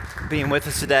being with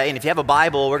us today. And if you have a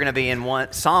Bible, we're going to be in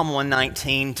Psalm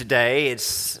 119 today.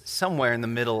 It's somewhere in the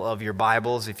middle of your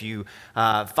Bibles. If you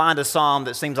find a psalm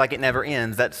that seems like it never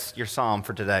ends, that's your psalm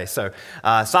for today. So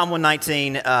Psalm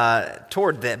 119,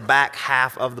 toward the back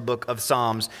half of the book of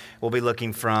Psalms, we'll be looking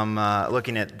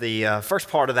at the first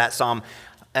part of that psalm.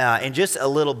 In just a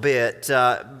little bit,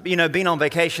 being on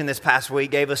vacation this past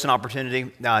week gave us an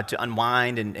opportunity to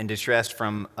unwind and distress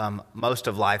from most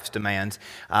of life's demands.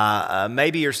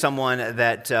 Maybe you're someone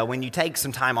that when you take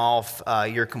some time off,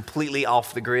 you're completely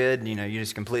off the grid. You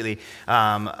just completely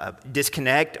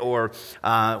disconnect, or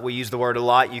we use the word a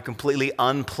lot, you completely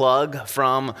unplug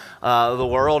from the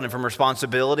world and from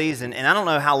responsibilities. And I don't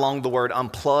know how long the word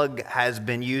unplug has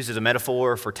been used as a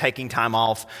metaphor for taking time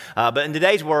off, but in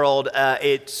today's world,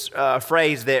 it's a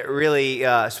phrase that really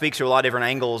speaks to a lot of different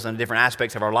angles and different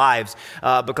aspects of our lives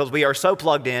because we are so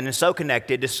plugged in and so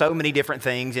connected to so many different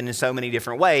things and in so many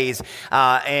different ways.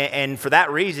 And for that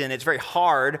reason, it's very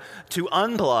hard to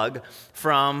unplug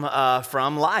from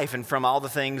life and from all the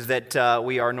things that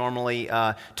we are normally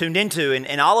tuned into.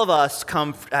 And all of us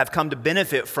have come to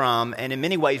benefit from and in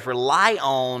many ways rely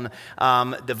on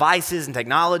devices and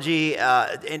technology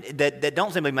that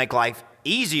don't simply make life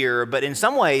easier, but in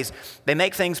some ways they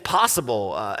make things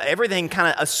possible. Everything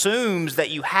kind of assumes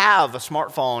that you have a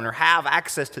smartphone or have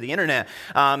access to the internet,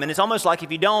 and it's almost like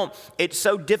if you don't, it's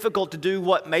so difficult to do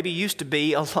what maybe used to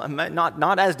be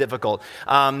not as difficult.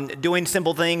 Doing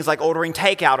simple things like ordering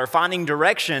takeout or finding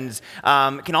directions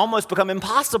can almost become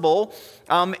impossible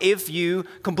if you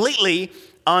completely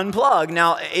unplug.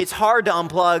 Now, it's hard to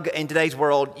unplug in today's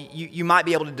world. You might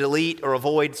be able to delete or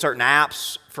avoid certain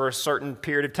apps for a certain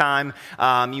period of time.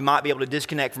 You might be able to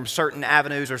disconnect from certain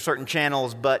avenues or certain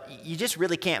channels, but you just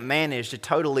really can't manage to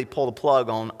totally pull the plug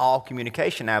on all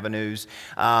communication avenues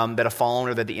that a phone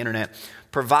or that the internet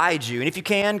provides you. And if you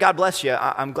can, God bless you,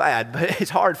 I'm glad, but it's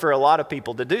hard for a lot of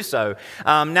people to do so.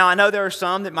 Now, I know there are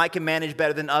some that might can manage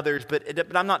better than others, but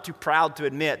I'm not too proud to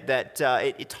admit that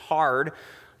it's hard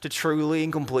to truly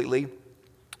and completely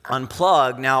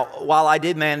unplug. Now, while I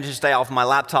did manage to stay off my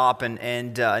laptop and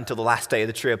until the last day of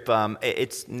the trip,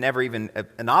 it's never even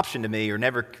an option to me or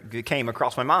never came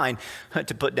across my mind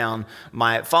to put down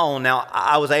my phone. Now,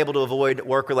 I was able to avoid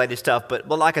work-related stuff, but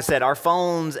like I said, our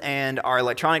phones and our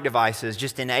electronic devices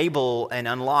just enable and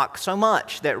unlock so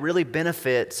much that really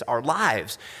benefits our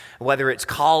lives. Whether it's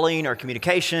calling or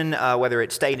communication, whether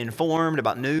it's staying informed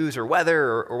about news or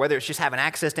weather, or whether it's just having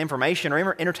access to information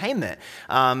or entertainment.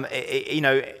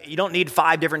 You don't need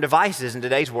 5 different devices in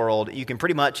today's world. You can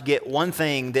pretty much get one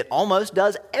thing that almost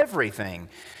does everything.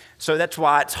 So that's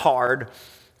why it's hard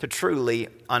to truly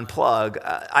unplug.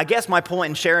 I guess my point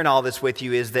in sharing all this with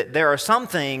you is that there are some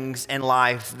things in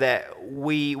life that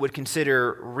we would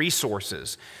consider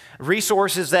resources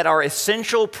that are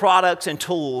essential products and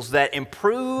tools that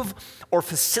improve or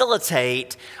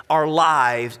facilitate our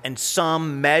lives in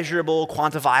some measurable,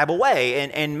 quantifiable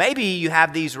way. And maybe you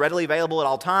have these readily available at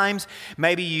all times.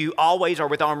 Maybe you always are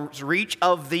within arm's reach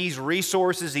of these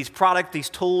resources, these products, these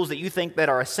tools that you think that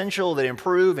are essential, that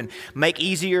improve and make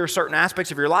easier certain aspects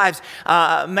of your lives.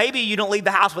 Maybe you don't leave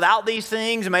the house without these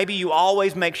things. Maybe you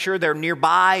always make sure they're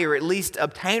nearby or at least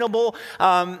obtainable.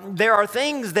 There are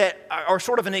things that are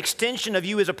sort of an extension of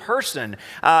you as a person.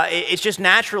 It's just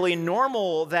naturally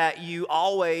normal that you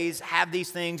always have these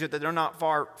things that they're not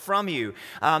far from you.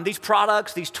 These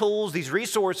products, these tools, these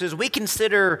resources we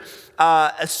consider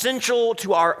essential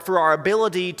for our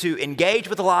ability to engage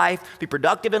with life, be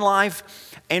productive in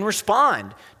life, and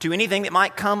respond to anything that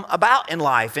might come about in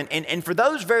life. And for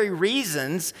those very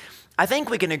reasons, I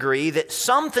think we can agree that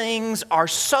some things are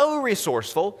so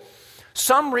resourceful,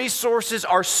 some resources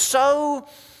are so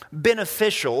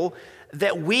beneficial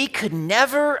that we could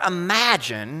never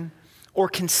imagine or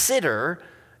consider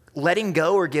letting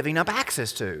go or giving up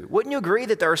access to. Wouldn't you agree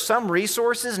that there are some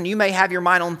resources, and you may have your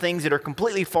mind on things that are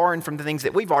completely foreign from the things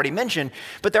that we've already mentioned,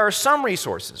 but there are some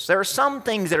resources, there are some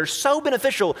things that are so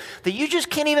beneficial that you just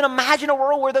can't even imagine a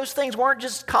world where those things weren't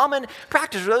just common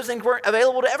practice, or those things weren't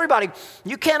available to everybody.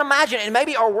 You can't imagine, and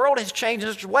maybe our world has changed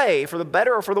in such a way, for the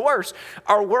better or for the worse.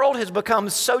 Our world has become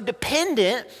so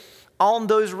dependent on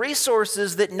those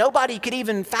resources that nobody could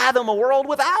even fathom a world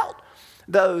without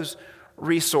those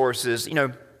resources.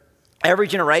 Every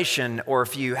generation or a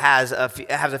few has a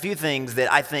few things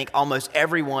that I think almost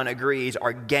everyone agrees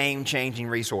are game-changing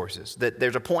resources. That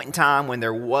there's a point in time when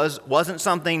there wasn't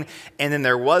something, and then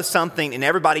there was something, and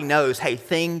everybody knows, hey,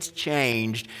 things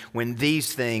changed when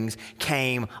these things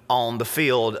came on the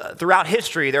field. Throughout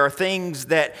history, there are things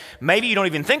that maybe you don't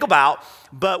even think about,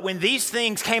 but when these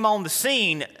things came on the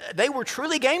scene, they were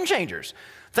truly game changers.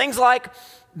 Things like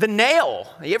the nail.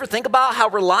 You ever think about how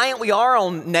reliant we are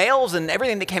on nails and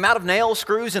everything that came out of nails,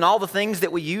 screws, and all the things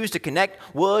that we use to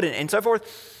connect wood and so forth?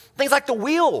 Things like the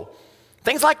wheel,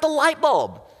 things like the light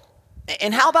bulb.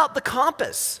 And how about the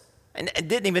compass? And it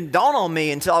didn't even dawn on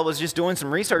me until I was just doing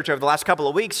some research over the last couple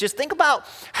of weeks. Just think about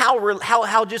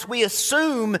how just we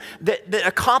assume that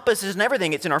a compass is in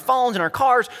everything. It's in our phones, in our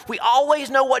cars. We always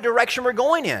know what direction we're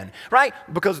going in, right?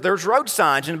 Because there's road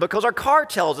signs and because our car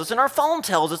tells us and our phone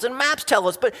tells us and maps tell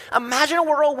us. But imagine a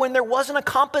world when there wasn't a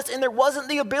compass and there wasn't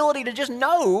the ability to just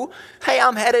know, hey,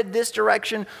 I'm headed this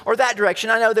direction or that direction.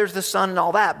 I know there's the sun and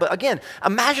all that. But again,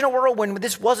 imagine a world when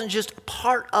this wasn't just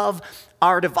part of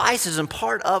our devices and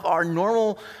part of our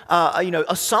normal,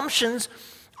 assumptions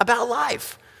about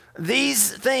life.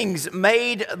 These things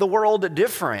made the world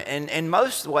different, and in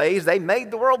most ways, they made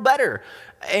the world better.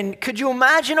 And could you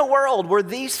imagine a world where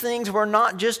these things were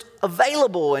not just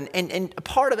available and a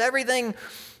part of everything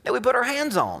that we put our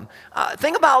hands on?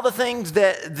 Think about all the things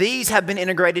that these have been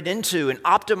integrated into and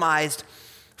optimized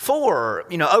for,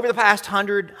 over the past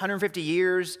 150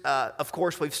 years. Of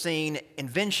course, we've seen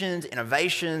inventions,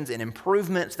 innovations, and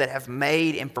improvements that have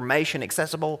made information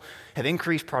accessible, have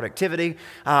increased productivity.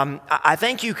 I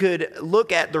think you could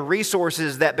look at the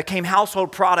resources that became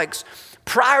household products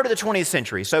prior to the 20th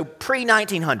century, so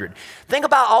pre-1900. Think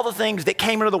about all the things that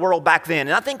came into the world back then,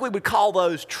 and I think we would call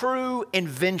those true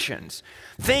inventions.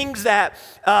 Things that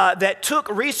took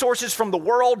resources from the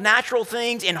world, natural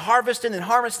things, and harvested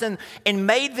and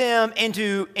made them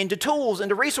into tools,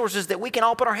 into resources that we can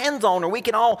all put our hands on, or we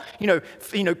can all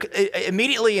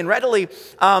immediately and readily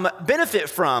benefit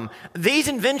from. These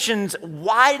inventions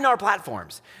widened our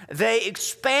platforms. They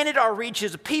expanded our reach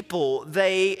as a people.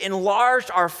 They enlarged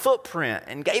our footprint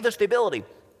and gave us the ability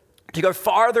to go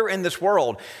farther in this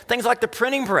world. Things like the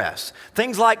printing press,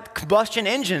 things like combustion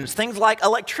engines, things like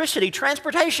electricity,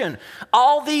 transportation.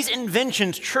 All these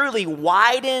inventions truly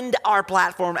widened our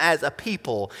platform as a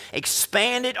people,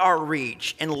 expanded our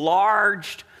reach,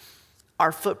 enlarged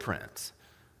our footprints.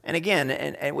 And again,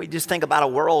 and we just think about a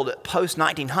world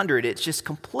post-1900, it's just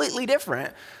completely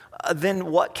different than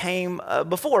what came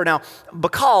before. Now,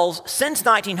 because since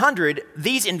 1900,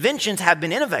 these inventions have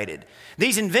been innovated.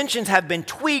 These inventions have been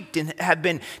tweaked and have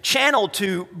been channeled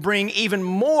to bring even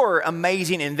more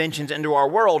amazing inventions into our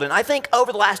world. And I think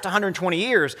over the last 120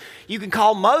 years, you can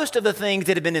call most of the things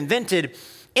that have been invented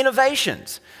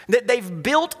innovations, that they've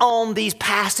built on these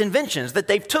past inventions, that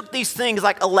they've took these things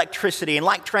like electricity and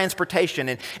like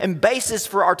transportation and basis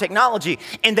for our technology,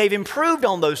 and they've improved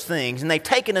on those things, and they've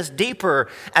taken us deeper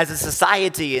as a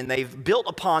society, and they've built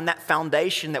upon that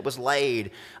foundation that was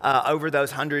laid over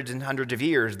those hundreds and hundreds of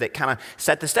years that kind of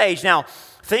set the stage. Now,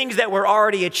 things that were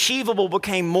already achievable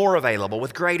became more available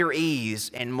with greater ease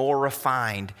and more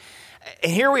refined.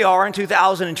 And here we are in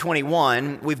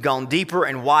 2021, we've gone deeper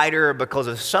and wider because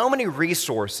of so many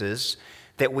resources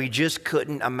that we just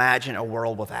couldn't imagine a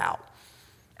world without.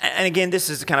 And again, this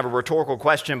is kind of a rhetorical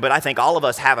question, but I think all of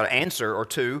us have an answer or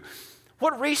two.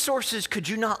 What resources could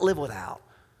you not live without?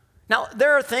 Now,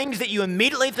 there are things that you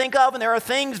immediately think of, and there are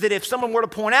things that if someone were to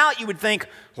point out, you would think,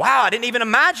 wow, I didn't even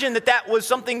imagine that was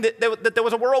something that there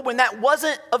was a world when that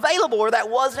wasn't available or that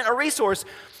wasn't a resource.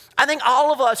 I think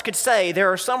all of us could say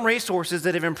there are some resources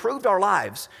that have improved our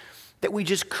lives that we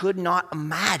just could not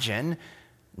imagine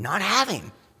not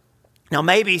having. Now,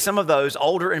 maybe some of those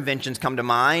older inventions come to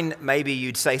mind. Maybe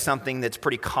you'd say something that's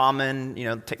pretty common,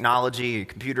 technology,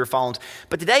 computer phones.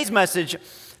 But today's message,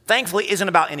 thankfully, isn't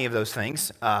about any of those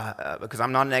things because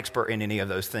I'm not an expert in any of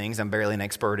those things. I'm barely an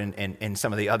expert in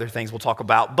some of the other things we'll talk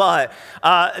about. But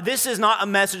this is not a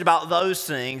message about those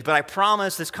things, but I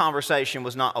promise this conversation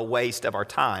was not a waste of our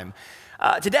time.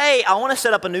 Today, I want to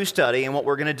set up a new study, and what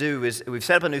we're going to do is we've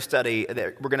set up a new study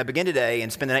that we're going to begin today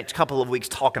and spend the next couple of weeks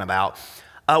talking about.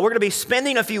 We're going to be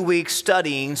spending a few weeks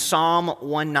studying Psalm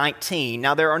 119.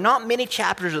 Now, there are not many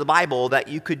chapters of the Bible that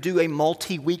you could do a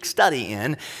multi-week study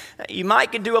in. You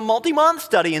might could do a multi-month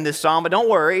study in this psalm, but don't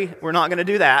worry, we're not going to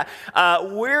do that.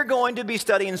 We're going to be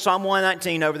studying Psalm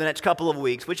 119 over the next couple of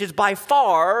weeks, which is by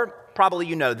far, probably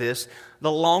you know this,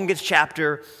 the longest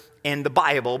chapter in the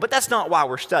Bible, but that's not why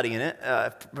we're studying it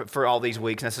for all these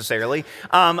weeks necessarily.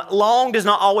 Long does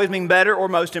not always mean better or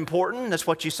most important. That's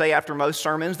what you say after most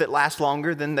sermons that last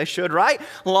longer than they should, right?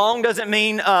 Long doesn't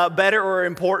mean better or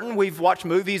important. We've watched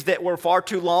movies that were far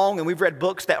too long, and we've read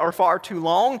books that are far too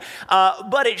long.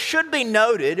 But it should be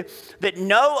noted that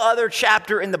no other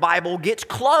chapter in the Bible gets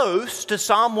close to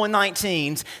Psalm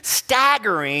 119's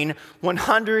staggering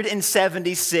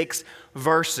 176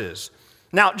 verses.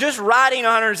 Now, just writing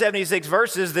 176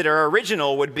 verses that are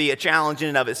original would be a challenge in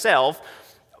and of itself,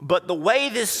 But the way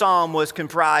this psalm was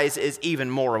comprised is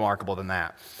even more remarkable than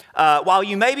that. While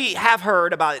you maybe have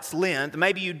heard about its length,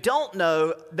 maybe you don't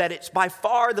know that it's by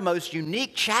far the most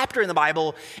unique chapter in the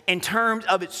Bible in terms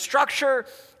of its structure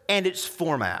and its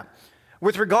format.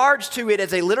 With regards to it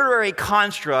as a literary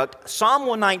construct, Psalm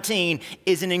 119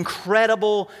 is an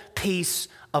incredible piece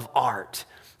of art.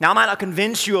 Now, I might not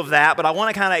convince you of that, but I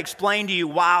want to kind of explain to you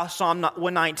why Psalm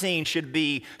 119 should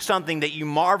be something that you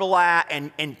marvel at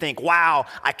and think, wow,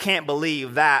 I can't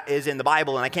believe that is in the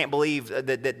Bible, and I can't believe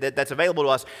that that's available to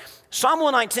us. Psalm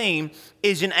 119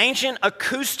 is an ancient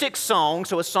acoustic song,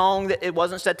 so a song that it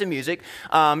wasn't set to music.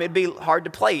 It'd be hard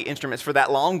to play instruments for that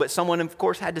long, but someone, of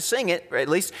course, had to sing it, or at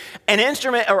least. An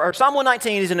instrument, or Psalm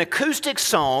 119 is an acoustic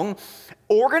song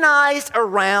organized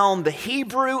around the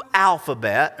Hebrew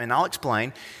alphabet, and I'll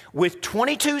explain, with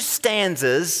 22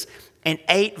 stanzas and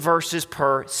 8 verses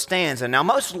per stanza. Now,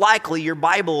 most likely your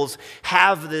Bibles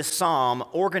have this psalm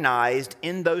organized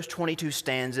in those 22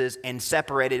 stanzas and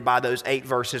separated by those 8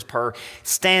 verses per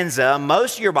stanza.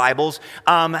 Most of your Bibles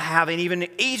have an even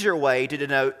easier way to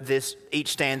denote each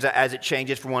stanza as it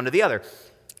changes from one to the other.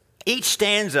 Each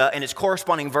stanza and its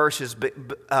corresponding verses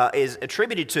is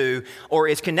attributed to or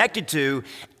is connected to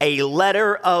a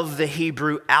letter of the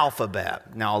Hebrew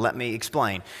alphabet. Now, let me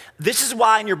explain. This is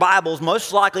why in your Bibles,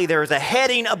 most likely there is a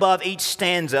heading above each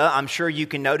stanza. I'm sure you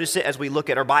can notice it as we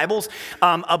look at our Bibles.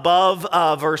 Above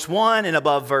verse 1 and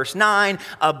above verse 9,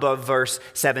 above verse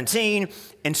 17,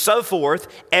 and so forth.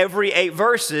 Every 8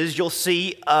 verses, you'll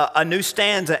see a new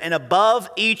stanza. And above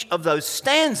each of those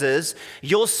stanzas,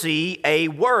 you'll see a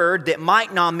word that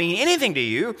might not mean anything to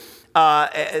you,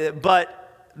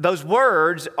 but those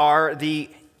words are the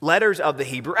letters of the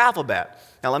Hebrew alphabet.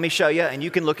 Now, let me show you, and you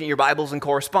can look in your Bibles and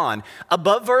correspond.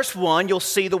 Above verse 1, you'll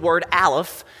see the word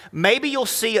aleph. Maybe you'll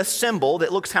see a symbol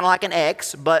that looks kind of like an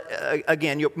X, but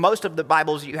again, most of the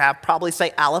Bibles you have probably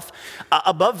say aleph.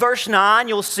 Above verse 9,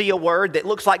 you'll see a word that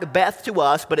looks like Beth to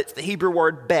us, but it's the Hebrew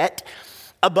word bet.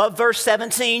 Above verse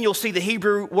 17, you'll see the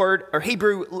the word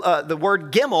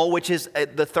gimel, which is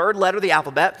the third letter of the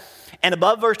alphabet. And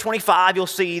above verse 25, you'll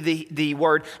see the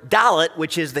word dalet,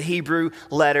 which is the Hebrew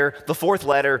letter, the fourth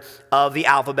letter of the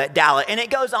alphabet, dalet. And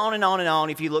it goes on and on and on.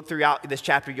 If you look throughout this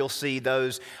chapter, you'll see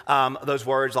those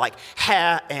words like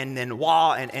ha and then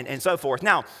wa and so forth.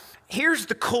 Now, here's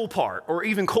the cool part, or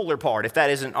even cooler part, if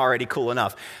that isn't already cool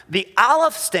enough. The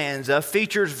aleph stanza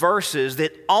features verses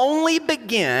that only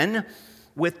begin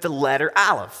with the letter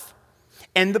aleph.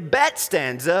 And the bet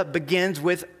stanza begins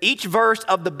with, each verse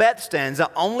of the bet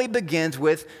stanza only begins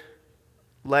with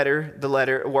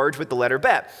words with the letter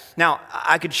bet. Now,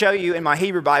 I could show you in my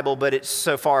Hebrew Bible, but it's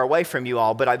so far away from you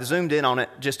all, but I've zoomed in on it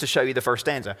just to show you the first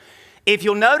stanza. If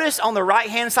you'll notice on the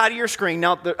right-hand side of your screen,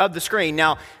 now,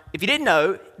 if you didn't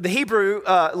know, the Hebrew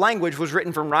language was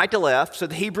written from right to left, so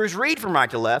the Hebrews read from right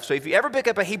to left. So if you ever pick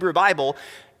up a Hebrew Bible,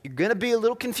 you're going to be a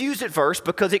little confused at first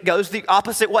because it goes the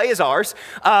opposite way as ours,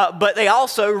 but they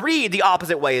also read the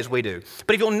opposite way as we do.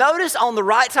 But if you'll notice on the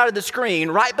right side of the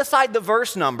screen, right beside the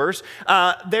verse numbers,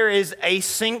 there is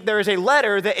a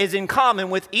letter that is in common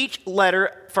with each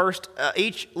letter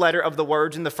of the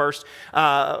words in the first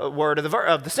word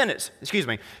of the sentence. Excuse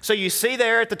me. So you see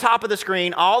there at the top of the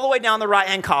screen, all the way down the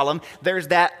right-hand column, there's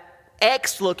that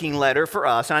X-looking letter for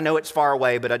us, and I know it's far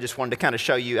away, but I just wanted to kind of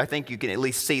show you, I think you can at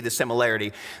least see the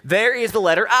similarity. There is the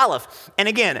letter aleph. And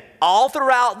again, all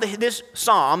throughout this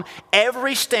psalm,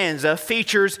 every stanza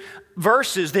features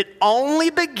verses that only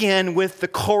begin with the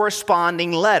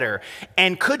corresponding letter.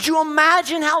 And could you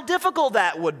imagine how difficult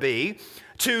that would be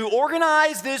to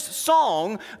organize this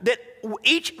song that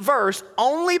each verse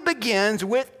only begins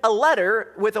with a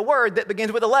word that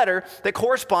begins with a letter that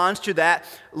corresponds to that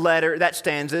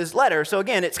stanza's letter. So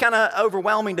again, it's kind of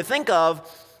overwhelming to think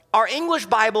of. Our English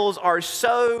Bibles are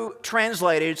so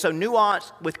translated, so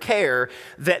nuanced with care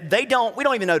that we don't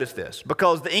even notice this,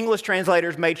 because the English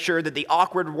translators made sure that the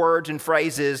awkward words and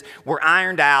phrases were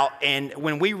ironed out, and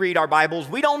when we read our Bibles,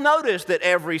 we don't notice that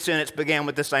every sentence began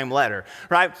with the same letter,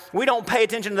 right? We don't pay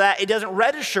attention to that. It doesn't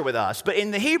register with us, but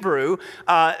in the Hebrew,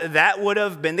 that would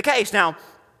have been the case. Now,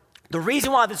 the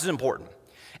reason why this is important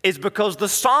is because the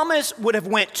psalmist would have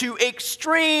went to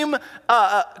extreme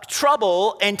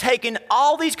trouble and taken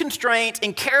all these constraints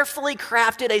and carefully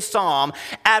crafted a psalm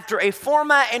after a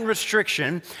format and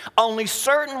restriction. Only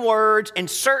certain words and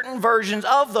certain versions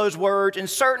of those words and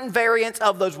certain variants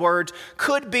of those words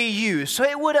could be used. So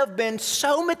it would have been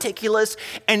so meticulous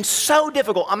and so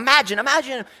difficult. Imagine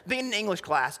being in English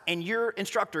class and your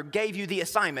instructor gave you the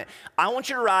assignment. I want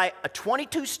you to write a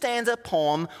 22 stanza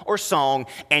poem or song,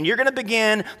 and you're going to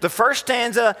begin the first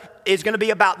stanza is going to be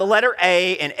about the letter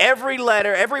A, and every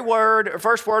letter, every word, or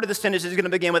first word of the sentence is going to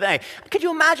begin with A. Could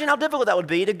you imagine how difficult that would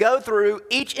be to go through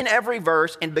each and every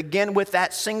verse and begin with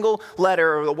that single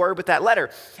letter or the word with that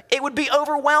letter? It would be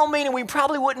overwhelming, and we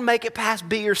probably wouldn't make it past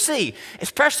B or C,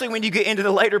 especially when you get into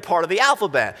the later part of the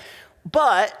alphabet.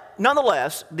 But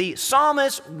nonetheless, the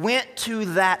psalmist went to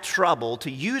that trouble to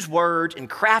use words and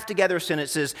craft together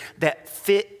sentences that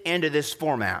fit into this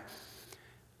format.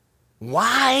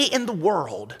 Why in the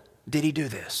world did he do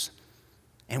this?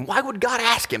 And why would God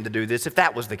ask him to do this if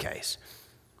that was the case?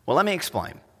 Well, let me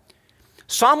explain.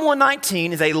 Psalm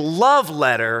 119 is a love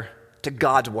letter to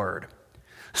God's word.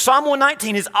 Psalm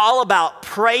 119 is all about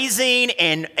praising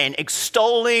and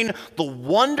extolling the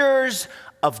wonders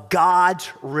of God's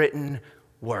written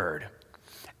word.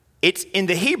 It's in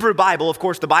the Hebrew Bible. Of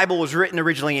course, the Bible was written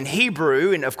originally in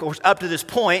Hebrew, and of course, up to this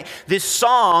point, this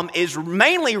psalm is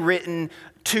mainly written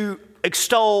to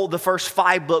extol the first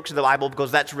 5 books of the Bible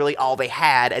because that's really all they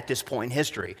had at this point in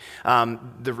history.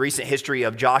 The recent history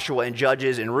of Joshua and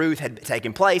Judges and Ruth had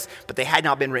taken place, but they had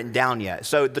not been written down yet.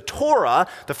 So the Torah,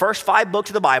 the first 5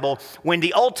 books of the Bible, when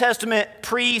the Old Testament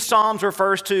pre-Psalms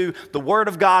refers to the Word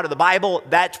of God or the Bible,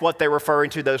 that's what they're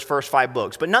referring to, those first 5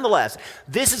 books. But nonetheless,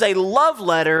 this is a love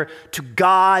letter to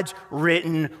God's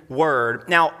written Word.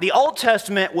 Now, the Old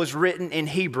Testament was written in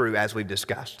Hebrew, as we've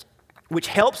discussed, which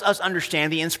helps us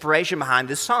understand the inspiration behind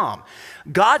this psalm.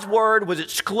 God's word was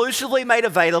exclusively made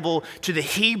available to the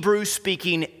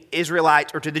Hebrew-speaking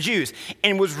Israelites or to the Jews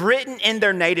and was written in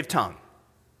their native tongue.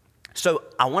 So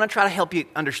I want to try to help you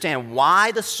understand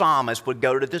why the psalmist would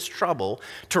go to this trouble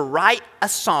to write a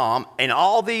psalm and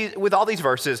with all these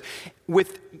verses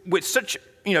with such,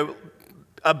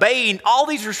 obeying all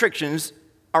these restrictions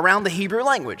around the Hebrew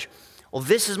language. Well,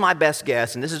 this is my best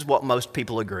guess, and this is what most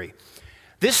people agree.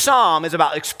 This psalm is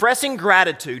about expressing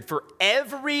gratitude for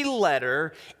every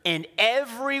letter and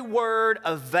every word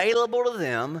available to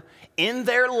them in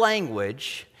their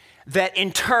language that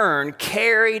in turn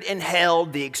carried and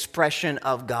held the expression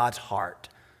of God's heart.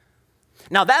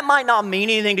 Now, that might not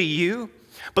mean anything to you,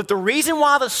 but the reason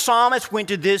why the psalmist went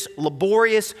to this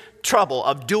laborious trouble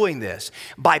of doing this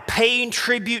by paying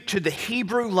tribute to the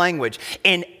Hebrew language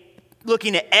and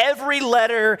looking at every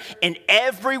letter and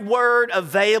every word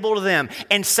available to them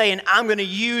and saying, I'm going to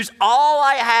use all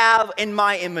I have in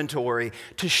my inventory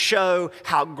to show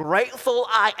how grateful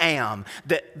I am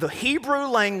that the Hebrew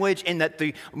language and that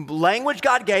the language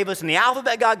God gave us and the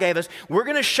alphabet God gave us, we're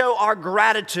going to show our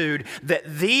gratitude that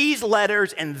these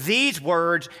letters and these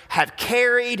words have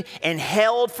carried and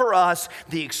held for us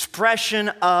the expression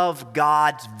of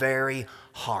God's very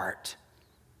heart.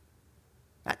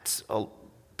 That's a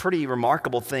pretty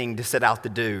remarkable thing to set out to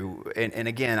do. And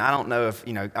again, I don't know if,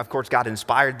 of course God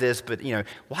inspired this, but,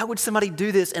 why would somebody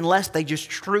do this unless they just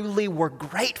truly were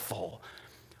grateful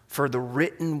for the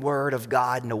written word of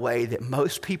God in a way that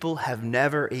most people have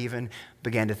never even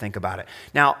began to think about it.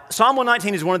 Now, Psalm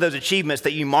 119 is one of those achievements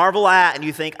that you marvel at and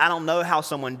you think, I don't know how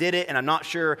someone did it, and I'm not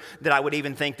sure that I would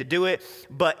even think to do it,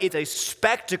 but it's a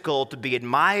spectacle to be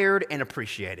admired and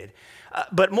appreciated.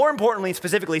 But more importantly,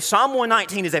 specifically, Psalm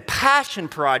 119 is a passion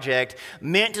project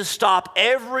meant to stop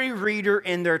every reader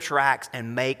in their tracks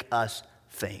and make us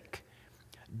think.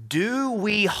 Do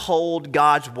we hold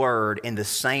God's word in the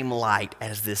same light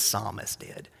as this psalmist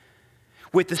did?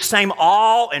 With the same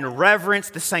awe and reverence,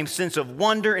 the same sense of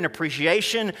wonder and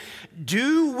appreciation,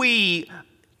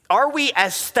 are we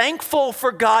as thankful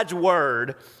for God's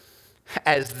word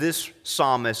as this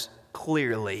psalmist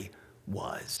clearly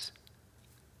was?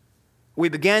 We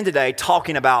began today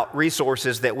talking about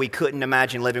resources that we couldn't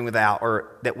imagine living without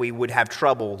or that we would have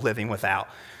trouble living without.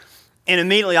 And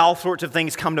immediately all sorts of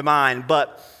things come to mind.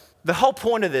 But the whole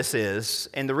point of this is,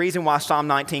 and the reason why Psalm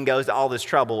 19 goes to all this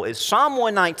trouble, is Psalm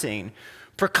 119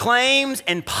 proclaims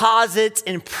and posits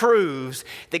and proves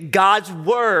that God's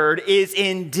word is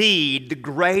indeed the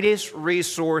greatest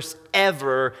resource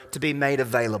ever to be made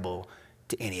available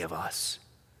to any of us.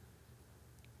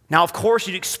 Now, of course,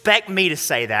 you'd expect me to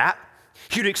say that.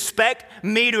 You'd expect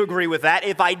me to agree with that.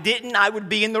 If I didn't, I would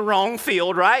be in the wrong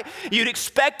field, right? You'd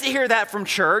expect to hear that from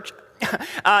church.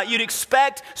 You'd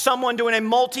expect someone doing a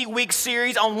multi-week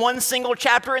series on one single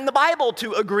chapter in the Bible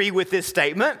to agree with this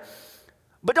statement.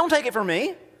 But don't take it from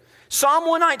me. Psalm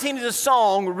 119 is a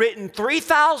song written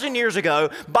 3,000 years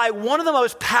ago by one of the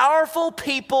most powerful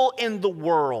people in the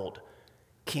world,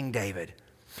 King David.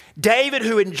 David,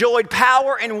 who enjoyed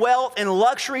power and wealth and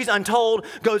luxuries untold,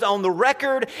 goes on the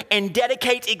record and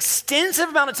dedicates extensive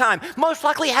amount of time, most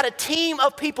likely had a team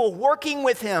of people working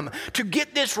with him to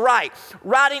get this right,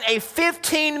 writing a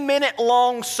 15-minute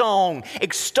long song,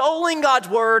 extolling God's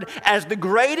word as the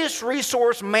greatest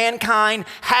resource mankind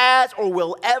has or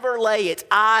will ever lay its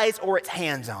eyes or its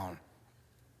hands on.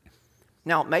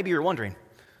 Now, maybe you're wondering,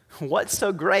 what's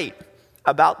so great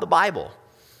about the Bible?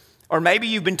 Or maybe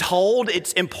you've been told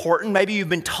it's important. Maybe you've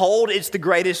been told it's the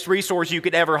greatest resource you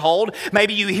could ever hold.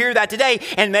 Maybe you hear that today,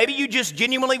 and maybe you just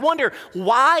genuinely wonder,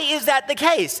 why is that the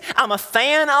case? I'm a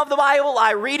fan of the Bible.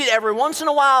 I read it every once in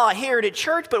a while. I hear it at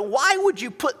church, but why would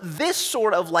you put this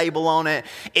sort of label on it?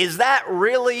 Is that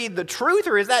really the truth,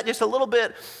 or is that just a little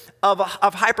bit of a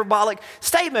hyperbolic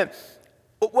statement?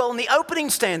 Well, in the opening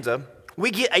stanza, we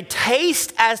get a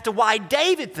taste as to why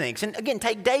David thinks, and again,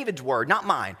 take David's word, not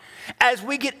mine, as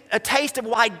we get a taste of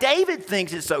why David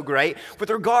thinks it's so great with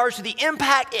regards to the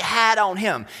impact it had on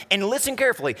him. And listen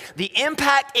carefully, the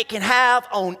impact it can have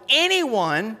on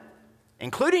anyone,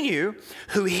 including you,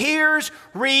 who hears,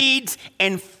 reads,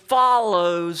 and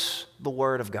follows the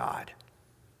word of God.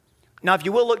 Now, if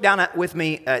you will look down with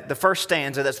me at the first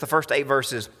stanza, that's the first 8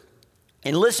 verses,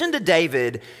 and listen to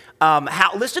David,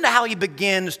 listen to how he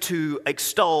begins to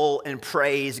extol and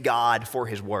praise God for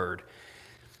his word.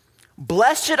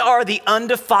 Blessed are the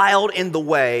undefiled in the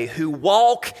way who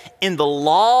walk in the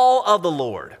law of the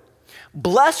Lord.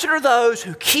 Blessed are those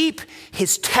who keep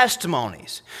his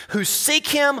testimonies, who seek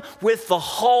him with the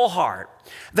whole heart.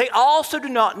 They also do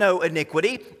not know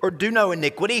iniquity, or do know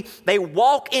iniquity. They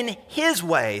walk in his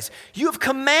ways. You have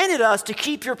commanded us to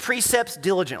keep your precepts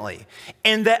diligently,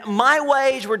 and that my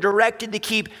ways were directed to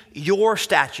keep your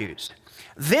statutes.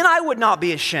 Then I would not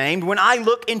be ashamed when I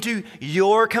look into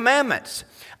your commandments.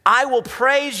 I will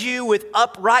praise you with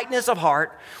uprightness of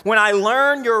heart. When I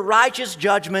learn your righteous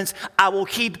judgments, I will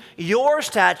keep your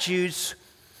statutes.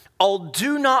 Oh,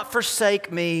 do not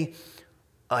forsake me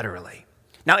utterly.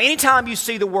 Now, anytime you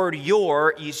see the word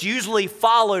your, it's usually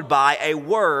followed by a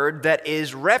word that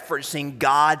is referencing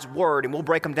God's word. And we'll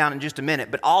break them down in just a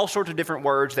minute, but all sorts of different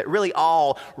words that really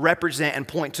all represent and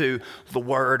point to the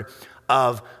word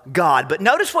of God. But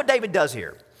notice what David does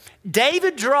here.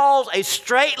 David draws a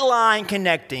straight line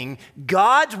connecting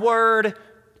God's word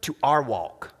to our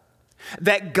walk.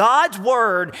 That God's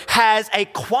word has a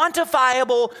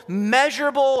quantifiable,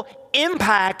 measurable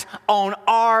impact on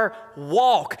our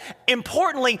walk.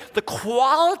 Importantly, the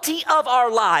quality of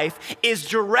our life is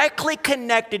directly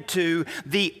connected to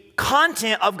the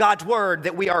content of God's word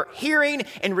that we are hearing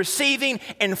and receiving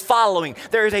and following.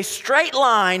 There is a straight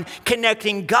line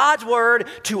connecting God's word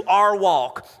to our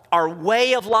walk, our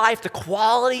way of life, the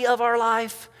quality of our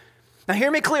life. Now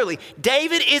hear me clearly.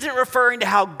 David isn't referring to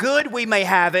how good we may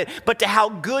have it, but to how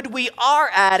good we are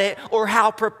at it or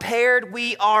how prepared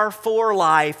we are for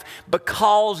life,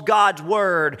 because God's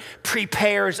word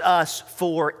prepares us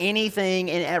for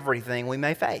anything and everything we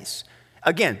may face.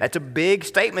 Again, that's a big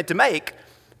statement to make,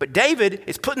 but David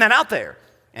is putting that out there,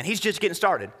 and he's just getting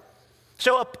started.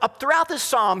 So up throughout this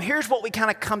psalm, here's what we kind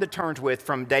of come to terms with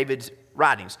from David's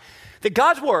writings. That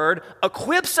God's word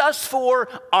equips us for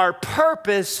our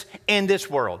purpose in this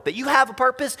world. That you have a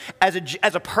purpose. As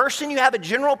a person, you have a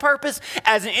general purpose.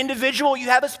 As an individual, you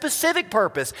have a specific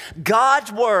purpose.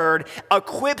 God's word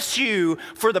equips you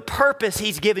for the purpose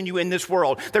he's given you in this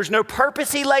world. There's no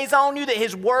purpose he lays on you that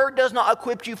his word does not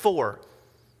equip you for.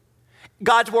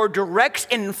 God's word directs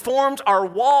and informs our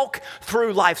walk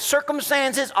through life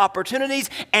circumstances,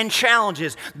 opportunities, and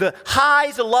challenges. The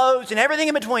highs, the lows, and everything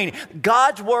in between.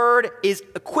 God's word is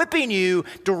equipping you,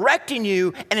 directing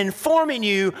you, and informing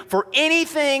you for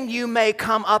anything you may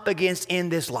come up against in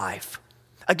this life.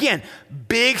 Again,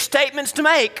 big statements to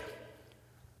make,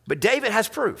 but David has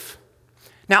proof.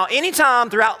 Now, anytime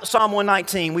throughout Psalm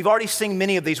 119, we've already seen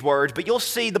many of these words, but you'll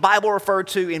see the Bible referred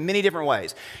to in many different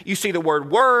ways. You see the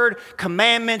word,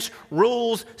 commandments,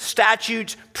 rules,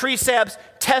 statutes, precepts,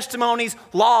 testimonies,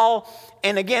 law,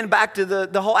 and again, back to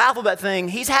the whole alphabet thing,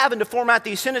 he's having to format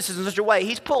these sentences in such a way,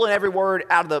 he's pulling every word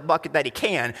out of the bucket that he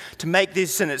can to make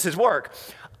these sentences work.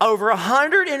 Over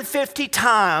 150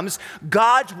 times,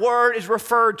 God's word is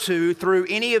referred to through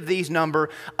any of these number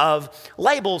of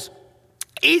labels.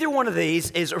 Either one of these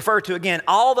is referred to, again,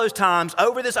 all those times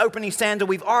over this opening stanza.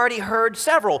 We've already heard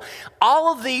several.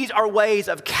 All of these are ways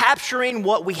of capturing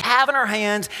what we have in our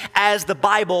hands as the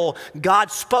Bible,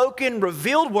 God's spoken,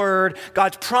 revealed word,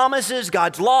 God's promises,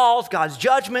 God's laws, God's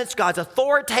judgments, God's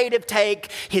authoritative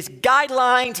take, his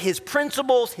guidelines, his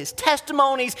principles, his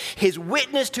testimonies, his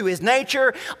witness to his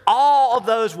nature. All of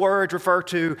those words refer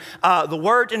to the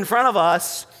word in front of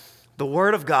us, The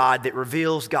Word of God that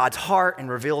reveals God's heart and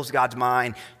reveals God's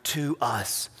mind to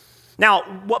us. Now,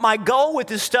 what my goal with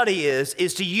this study is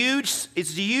to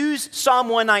use Psalm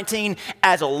 119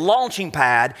 as a launching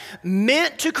pad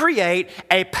meant to create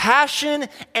a passion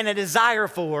and a desire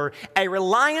for, a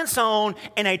reliance on,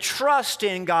 and a trust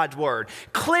in God's Word.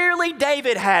 Clearly,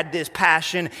 David had this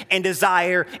passion and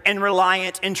desire and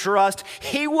reliance and trust.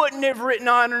 He wouldn't have written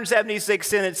 176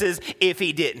 sentences if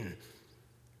he didn't.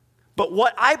 But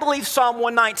what I believe Psalm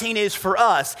 119 is for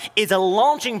us is a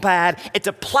launching pad. It's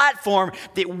a platform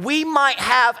that we might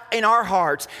have in our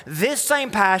hearts this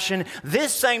same passion,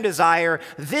 this same desire,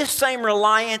 this same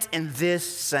reliance, and this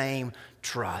same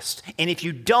trust. And if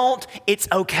you don't, it's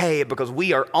okay because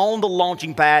we are on the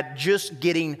launching pad just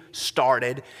getting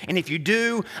started. And if you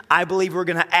do, I believe we're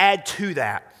going to add to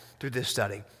that through this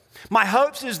study. My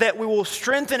hopes is that we will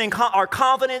strengthen our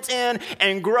confidence in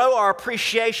and grow our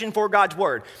appreciation for God's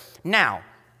Word. Now,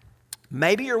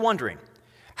 maybe you're wondering,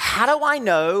 how do I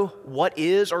know what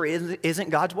is or isn't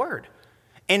God's Word?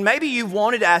 And maybe you've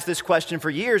wanted to ask this question for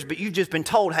years, but you've just been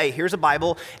told, hey, here's a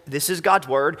Bible, this is God's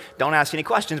Word, don't ask any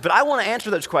questions. But I want to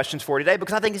answer those questions for you today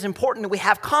because I think it's important that we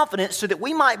have confidence so that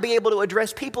we might be able to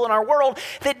address people in our world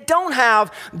that don't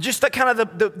have just the kind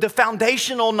of the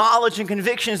foundational knowledge and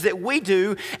convictions that we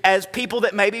do as people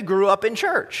that maybe grew up in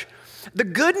church. The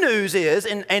good news is,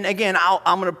 and again,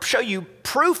 I'm going to show you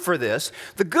proof for this.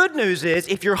 The good news is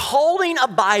if you're holding a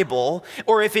Bible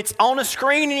or if it's on a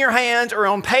screen in your hands or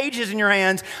on pages in your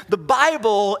hands, the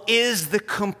Bible is the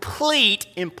complete,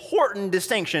 important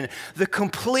distinction, the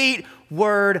complete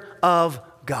Word of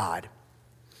God.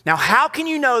 Now, how can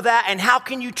you know that and how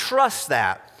can you trust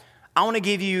that? I want to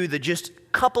give you the just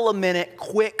couple of minute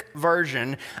quick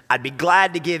version. I'd be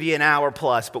glad to give you an hour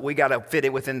plus, but we got to fit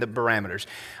it within the parameters.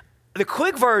 The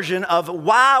quick version of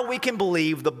why we can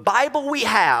believe the Bible we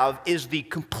have is the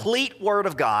complete Word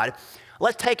of God.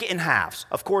 Let's take it in halves.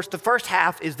 Of course, the first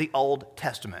half is the Old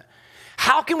Testament.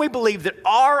 How can we believe that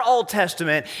our Old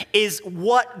Testament is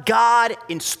what God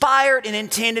inspired and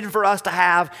intended for us to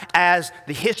have as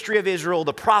the history of Israel,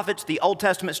 the prophets, the Old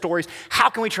Testament stories? How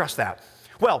can we trust that?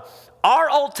 Well,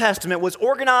 our Old Testament was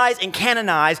organized and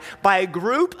canonized by a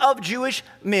group of Jewish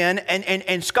men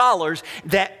and scholars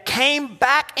that came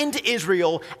back into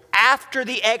Israel after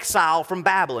the exile from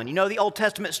Babylon. You know the Old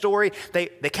Testament story? They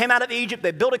came out of Egypt,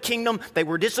 they built a kingdom, they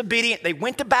were disobedient, they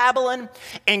went to Babylon,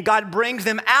 and God brings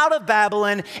them out of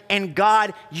Babylon, and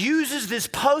God uses this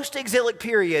post-exilic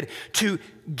period to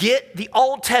get the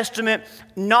Old Testament,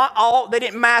 they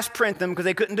didn't mass print them because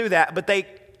they couldn't do that, but they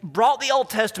brought the Old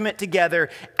Testament together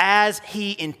as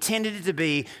he intended it to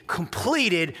be,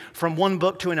 completed from one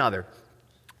book to another,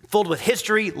 filled with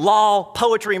history, law,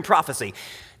 poetry, and prophecy.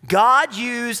 God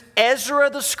used Ezra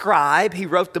the scribe. He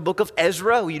wrote the book of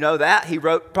Ezra. You know that. He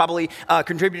probably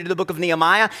contributed to the book of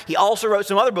Nehemiah. He also wrote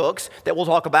some other books that we'll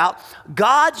talk about.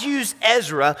 God used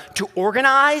Ezra to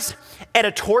organize,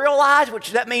 editorialize,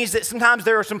 which that means that sometimes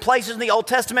there are some places in the Old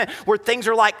Testament where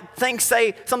things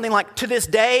say something like to this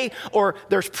day, or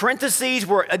there's parentheses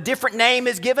where a different name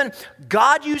is given.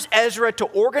 God used Ezra to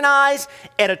organize,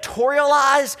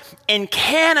 editorialize, and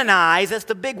canonize, that's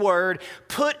the big word,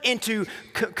 put into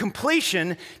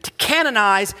completion to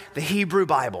canonize the Hebrew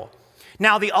Bible.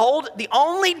 Now, the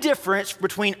only difference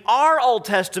between our Old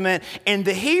Testament and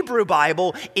the Hebrew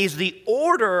Bible is the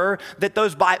order that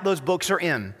those books are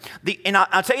in. And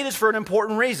I'll tell you this for an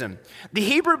important reason. The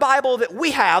Hebrew Bible that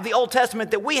we have, the Old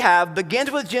Testament that we have, begins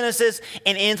with Genesis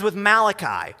and ends with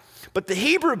Malachi. But the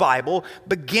Hebrew Bible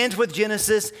begins with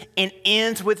Genesis and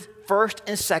ends with 1st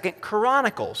and 2nd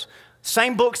Chronicles.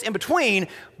 Same books in between,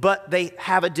 but they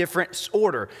have a different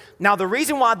order. Now, the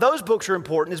reason why those books are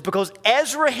important is because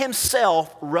Ezra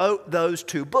himself wrote those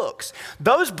two books.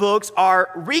 Those books are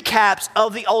recaps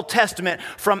of the Old Testament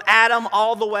from Adam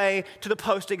all the way to the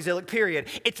post-exilic period.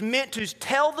 It's meant to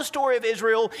tell the story of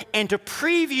Israel and to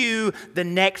preview the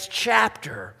next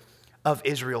chapter of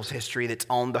Israel's history that's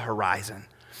on the horizon.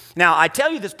 Now, I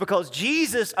tell you this because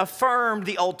Jesus affirmed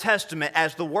the Old Testament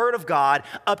as the Word of God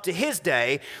up to his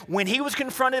day when he was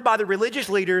confronted by the religious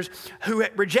leaders who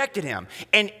had rejected him.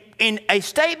 And in a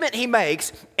statement he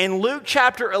makes in Luke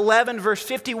chapter 11, verse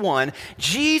 51,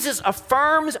 Jesus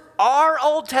affirms our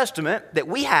Old Testament that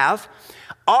we have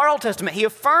Our Old Testament, he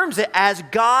affirms it as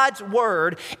God's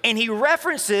word, and he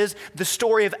references the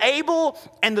story of Abel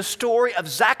and the story of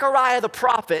Zechariah the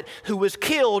prophet who was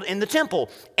killed in the temple.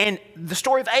 And the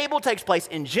story of Abel takes place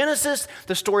in Genesis.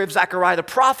 The story of Zechariah the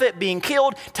prophet being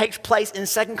killed takes place in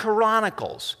 2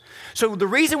 Chronicles. So the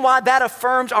reason why that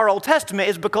affirms our Old Testament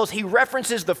is because he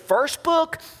references the first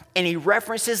book and he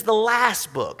references the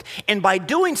last book. And by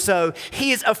doing so,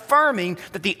 he is affirming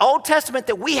that the Old Testament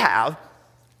that we have,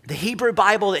 the Hebrew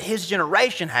Bible that his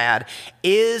generation had,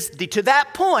 is, to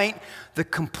that point, the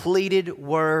completed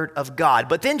Word of God.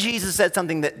 But then Jesus said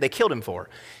something that they killed him for.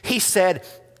 He said,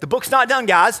 the book's not done,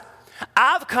 guys.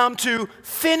 I've come to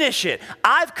finish it.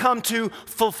 I've come to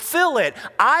fulfill it.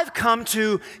 I've come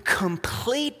to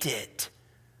complete it.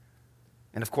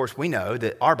 And of course, we know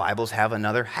that our Bibles have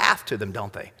another half to them,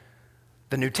 don't they?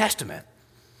 The New Testament.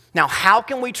 Now, how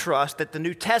can we trust that the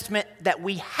New Testament that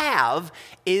we have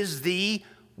is the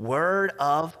Word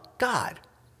of God?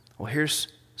 Well, here's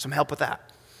some help with that.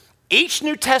 Each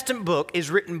New Testament book is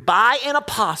written by an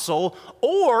apostle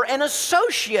or an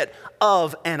associate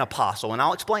of an apostle, and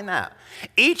I'll explain that.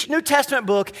 Each New Testament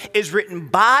book is written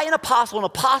by an apostle. An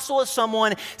apostle is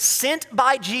someone sent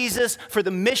by Jesus for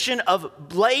the mission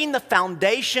of laying the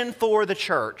foundation for the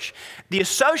church. The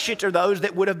associates are those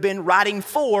that would have been writing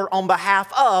for on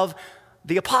behalf of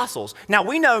the apostles. Now,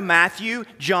 we know Matthew,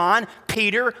 John,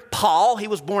 Peter, Paul. He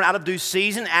was born out of due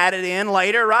season, added in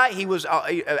later, right? He was,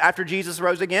 after Jesus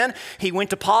rose again, he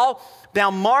went to Paul. Now,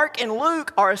 Mark and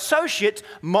Luke are associates.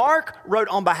 Mark wrote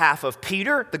on behalf of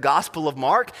Peter, the Gospel of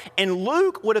Mark, and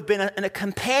Luke would have been a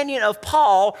companion of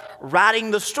Paul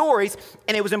writing the stories.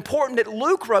 And it was important that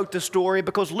Luke wrote the story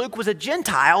because Luke was a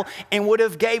Gentile and would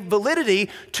have gave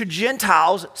validity to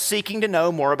Gentiles seeking to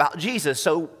know more about Jesus.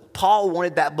 So Paul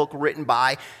wanted that book written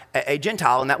by a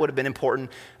Gentile, and that would have been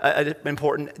an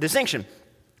important distinction.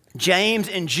 James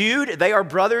and Jude, they are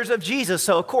brothers of Jesus,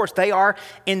 so of course they are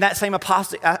in that same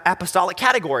apostolic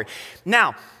category.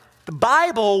 Now, the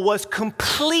Bible was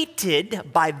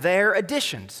completed by their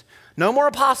additions. No more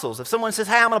apostles. If someone says,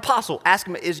 hey, I'm an apostle, ask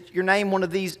them, is your name one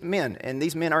of these men? And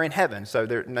these men are in heaven, so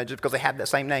just because they have that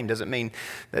same name doesn't mean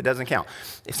that doesn't count.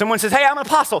 If someone says, hey, I'm an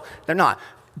apostle, they're not.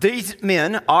 These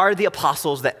men are the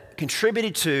apostles that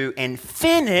contributed to and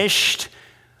finished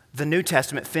the New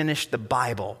Testament, finished the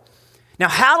Bible. Now,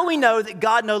 how do we know that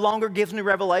God no longer gives new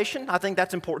revelation? I think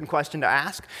that's an important question to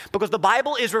ask, because the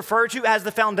Bible is referred to as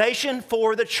the foundation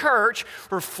for the church,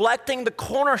 reflecting the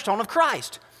cornerstone of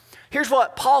Christ. Here's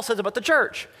what Paul says about the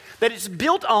church, that it's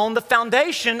built on the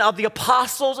foundation of the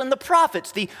apostles and the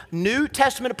prophets, the New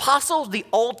Testament apostles, the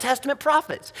Old Testament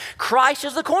prophets. Christ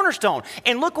is the cornerstone.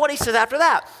 And look what he says after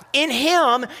that. In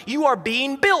him, you are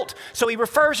being built. So he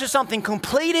refers to something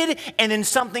completed and then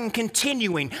something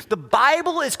continuing. The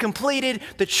Bible is completed.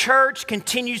 The church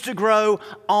continues to grow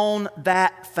on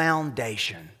that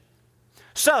foundation.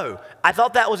 So, I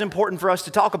thought that was important for us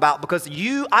to talk about because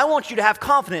I want you to have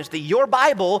confidence that your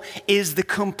Bible is the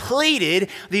completed,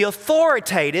 the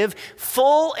authoritative,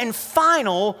 full and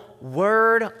final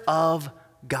Word of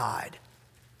God.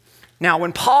 Now,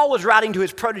 when Paul was writing to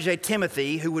his protege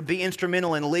Timothy, who would be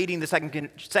instrumental in leading the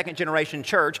second generation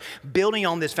church, building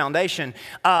on this foundation,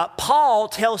 Paul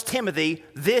tells Timothy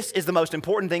this is the most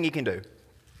important thing he can do.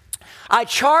 I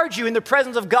charge you in the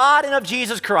presence of God and of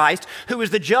Jesus Christ, who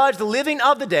is the judge, the living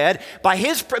of the dead, by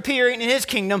his appearing in his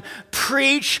kingdom,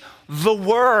 preach the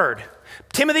word.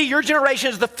 Timothy, your generation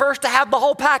is the first to have the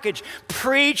whole package.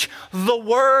 Preach the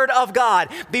word of God.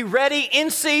 Be ready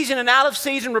in season and out of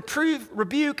season, reprove,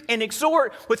 rebuke, and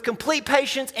exhort with complete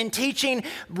patience and teaching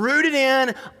rooted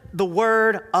in the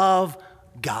word of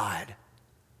God.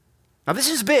 Now this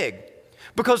is big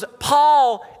because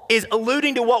Paul is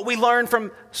alluding to what we learned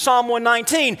from Psalm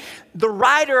 119. The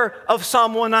writer of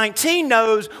Psalm 119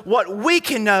 knows what we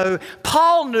can know.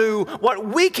 Paul knew what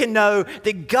we can know,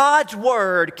 that God's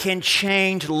word can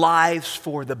change lives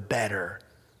for the better.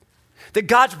 That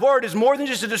God's word is more than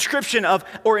just a description of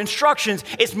or instructions.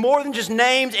 It's more than just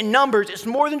names and numbers. It's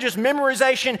more than just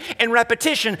memorization and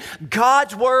repetition.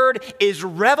 God's word is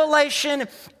revelation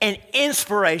and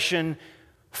inspiration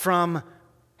from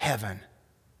heaven.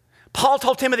 Paul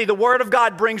told Timothy the word of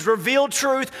God brings revealed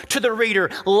truth to the reader,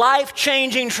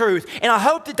 life-changing truth. And I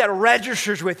hope that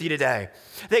registers with you today.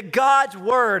 That God's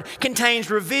word contains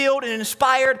revealed and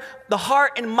inspired the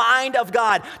heart and mind of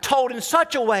God, told in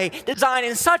such a way, designed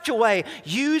in such a way,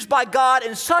 used by God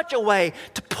in such a way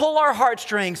to pull our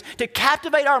heartstrings, to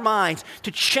captivate our minds,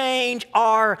 to change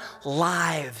our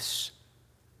lives.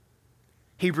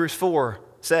 Hebrews 4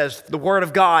 says the word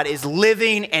of God is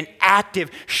living and active,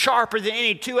 sharper than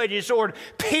any two-edged sword,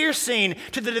 piercing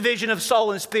to the division of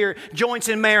soul and spirit, joints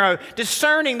and marrow,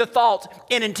 discerning the thoughts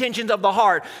and intentions of the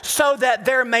heart, so that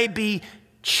there may be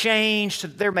change, so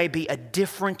that there may be a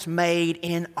difference made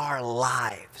in our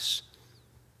lives.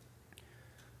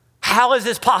 How is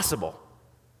this possible?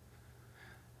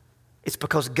 It's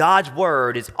because God's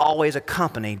word is always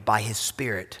accompanied by his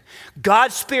Spirit.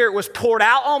 God's Spirit was poured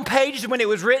out on pages when it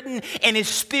was written, and his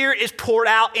Spirit is poured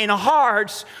out in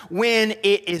hearts when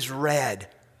it is read.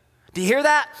 Do you hear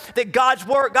that? That God's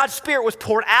word, God's Spirit was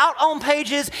poured out on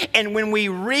pages, and when we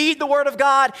read the word of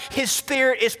God, his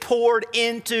Spirit is poured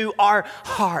into our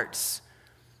hearts.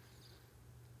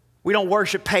 We don't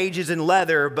worship pages and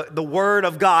leather, but the Word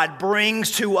of God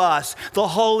brings to us the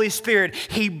Holy Spirit.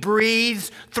 He breathes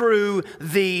through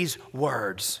these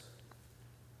words.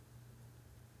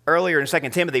 Earlier in 2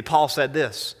 Timothy, Paul said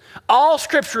this: all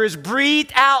Scripture is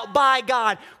breathed out by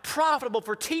God, profitable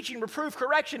for teaching, reproof,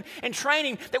 correction, and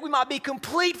training, that we might be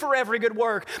complete for every good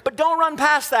work. But don't run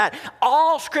past that.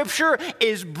 All Scripture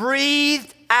is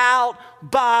breathed out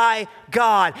by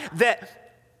God.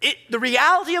 The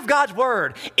reality of God's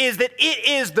word is that it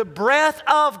is the breath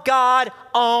of God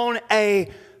on a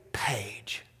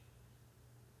page.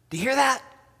 Do you hear that?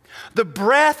 The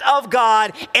breath of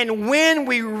God, and when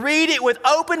we read it with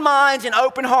open minds and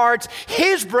open hearts,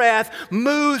 his breath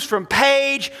moves from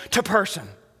page to person.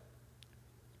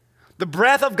 The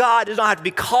breath of God does not have to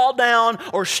be called down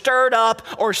or stirred up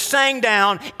or sang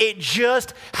down. It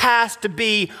just has to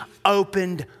be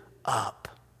opened up.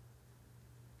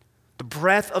 The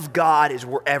breath of God is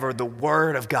wherever the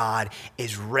word of God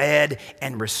is read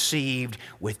and received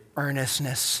with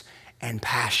earnestness and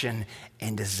passion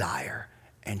and desire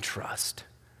and trust.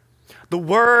 The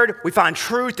word, we find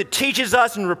truth that teaches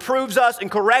us and reproves us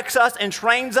and corrects us and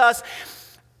trains us.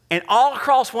 And all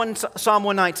across Psalm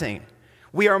 119,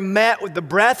 we are met with the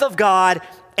breath of God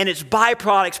and its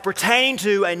byproducts pertaining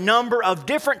to a number of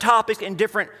different topics and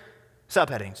different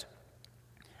subheadings.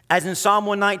 As in Psalm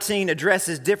 119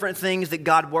 addresses different things that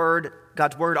God's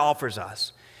word offers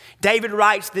us. David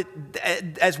writes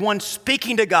that as one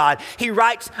speaking to God, he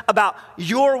writes about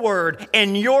your word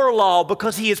and your law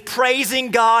because he is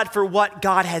praising God for what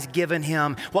God has given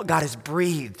him, what God has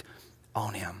breathed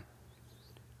on him.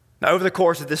 Now, over the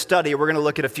course of this study, we're going to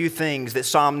look at a few things that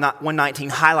Psalm 119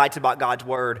 highlights about God's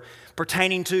word,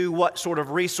 pertaining to what sort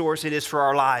of resource it is for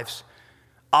our lives,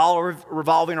 all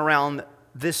revolving around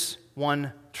this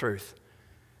one truth: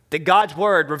 that God's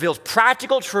word reveals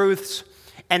practical truths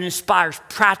and inspires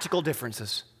practical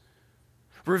differences.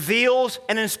 Reveals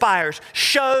and inspires,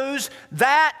 shows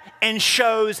that and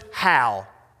shows how.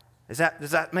 Does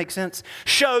that make sense?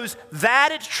 Shows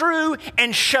that it's true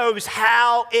and shows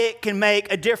how it can make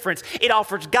a difference. It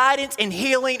offers guidance and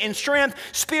healing and strength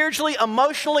spiritually,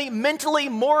 emotionally, mentally,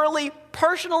 morally,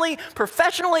 personally,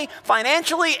 professionally,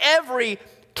 financially, every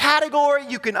category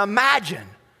you can imagine.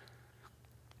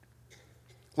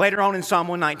 Later on in Psalm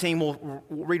 119, we'll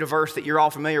read a verse that you're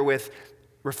all familiar with,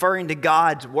 referring to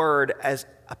God's word as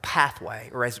a pathway,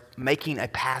 or as making a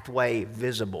pathway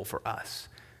visible for us.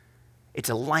 It's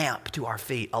a lamp to our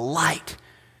feet, a light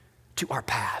to our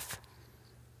path.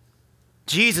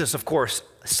 Jesus, of course,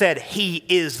 said he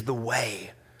is the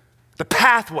way, the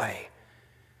pathway.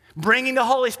 Bringing the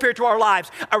Holy Spirit to our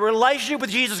lives, a relationship with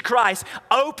Jesus Christ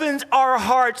opens our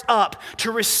hearts up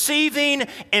to receiving,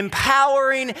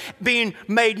 empowering, being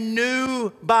made new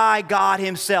by God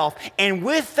himself. And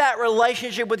with that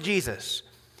relationship with Jesus,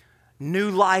 new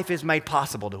life is made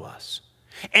possible to us.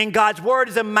 And God's word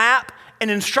is a map, an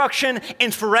instruction,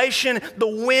 inspiration, the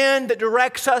wind that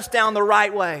directs us down the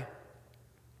right way.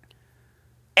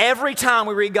 Every time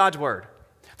we read God's word,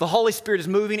 the Holy Spirit is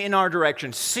moving in our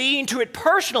direction, seeing to it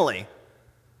personally,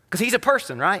 because he's a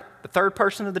person, right? The third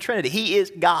person of the Trinity. He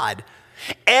is God.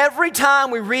 Every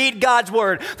time we read God's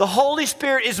word, the Holy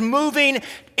Spirit is moving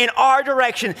in our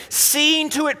direction, seeing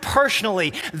to it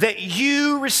personally that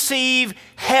you receive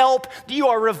help, you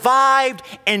are revived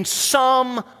in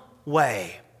some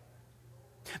way.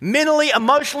 Mentally,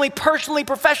 emotionally, personally,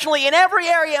 professionally, in every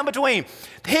area in between.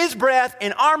 His breath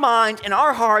in our minds, in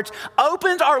our hearts,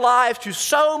 opens our lives to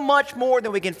so much more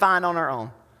than we can find on our own.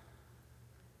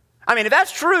 I mean, if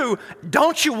that's true,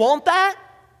 don't you want that?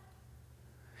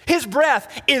 His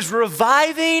breath is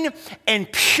reviving and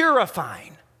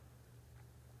purifying.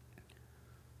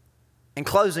 In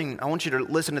closing, I want you to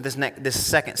listen to this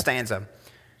second stanza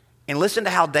and listen to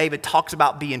how David talks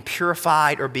about being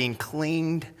purified or being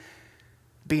cleaned,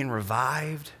 being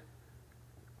revived,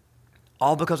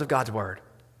 all because of God's word.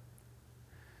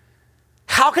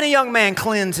 How can a young man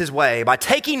cleanse his way? By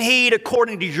taking heed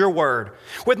according to your word.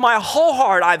 With my whole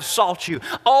heart I have sought you.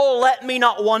 Oh, let me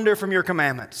not wander from your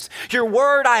commandments. Your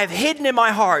word I have hidden in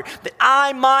my heart, that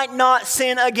I might not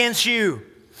sin against you.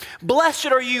 Blessed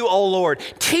are you, O Lord.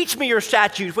 Teach me your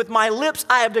statutes. With my lips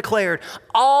I have declared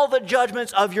all the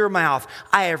judgments of your mouth.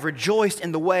 I have rejoiced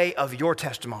in the way of your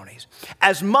testimonies.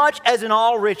 As much as in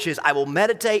all riches, I will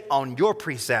meditate on your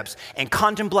precepts and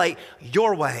contemplate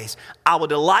your ways. I will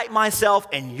delight myself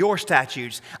in your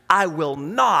statutes. I will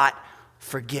not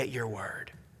forget your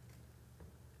word.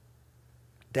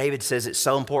 David says it's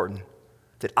so important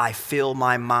that I fill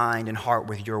my mind and heart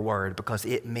with your word because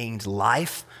it means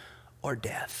life or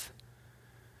death.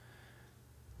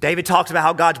 David talks about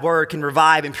how God's word can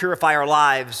revive and purify our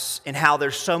lives and how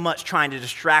there's so much trying to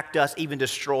distract us, even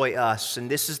destroy us. And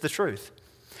this is the truth.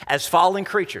 As fallen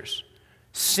creatures,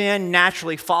 sin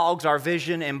naturally fogs our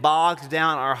vision and bogs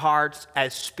down our hearts.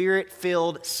 As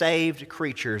spirit-filled, saved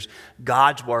creatures,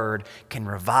 God's word can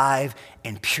revive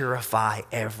and purify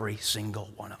every single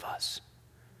one of us.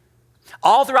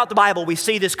 All throughout the Bible, we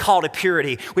see this call to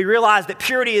purity. We realize that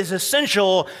purity is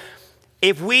essential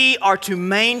if we are to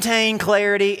maintain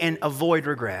clarity and avoid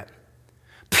regret.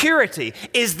 Purity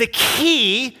is the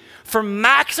key for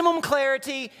maximum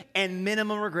clarity and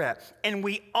minimum regret. And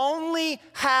we only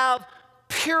have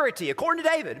purity, according to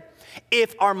David,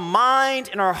 if our mind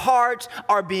and our hearts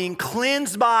are being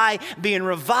cleansed by, being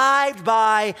revived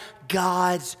by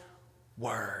God's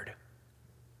word.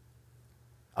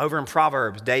 Over in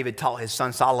Proverbs, David taught his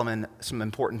son Solomon some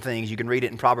important things. You can read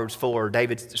it in Proverbs 4.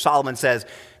 Solomon says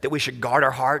that we should guard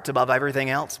our hearts above everything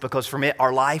else because from it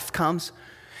our life comes.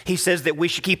 He says that we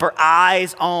should keep our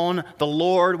eyes on the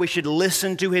Lord. We should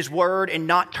listen to his word and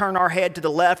not turn our head to the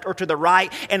left or to the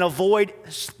right and avoid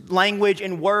language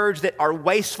and words that are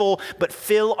wasteful, but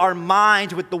fill our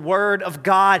minds with the word of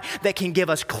God that can give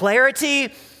us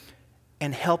clarity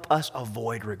and help us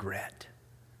avoid regret.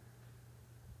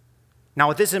 Now,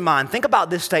 with this in mind, think about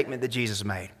this statement that Jesus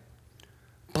made.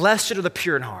 Blessed are the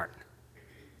pure in heart,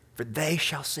 for they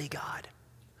shall see God.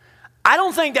 I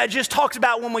don't think that just talks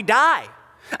about when we die.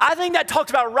 I think that talks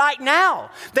about right now,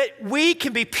 that we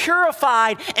can be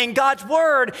purified and God's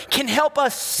word can help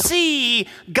us see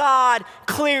God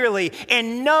clearly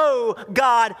and know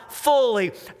God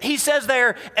fully. He says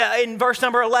there in verse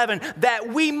number 11 that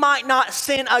we might not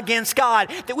sin against God,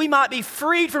 that we might be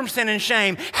freed from sin and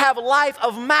shame, have a life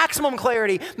of maximum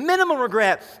clarity, minimum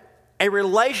regret, a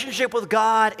relationship with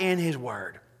God and his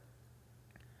word.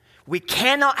 We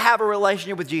cannot have a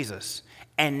relationship with Jesus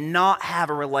and not have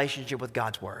a relationship with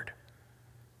God's word.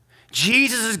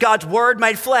 Jesus is God's word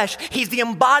made flesh. He's the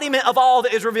embodiment of all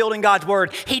that is revealed in God's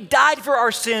word. He died for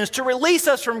our sins, to release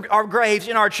us from our graves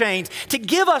and our chains, to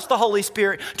give us the Holy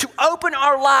Spirit, to open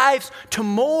our lives to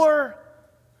more.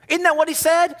 Isn't that what he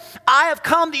said? I have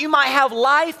come that you might have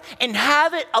life and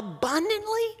have it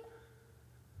abundantly.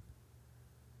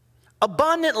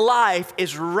 Abundant life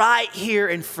is right here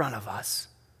in front of us.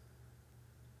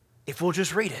 If we'll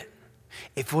just read it.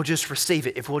 If we'll just receive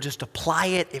it, if we'll just apply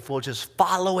it, if we'll just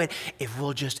follow it, if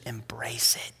we'll just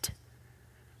embrace it.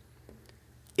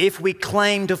 If we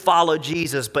claim to follow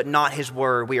Jesus but not his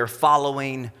word, we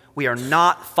are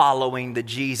not following the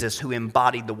Jesus who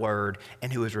embodied the word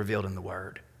and who is revealed in the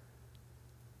word.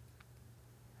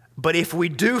 But if we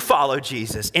do follow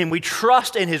Jesus and we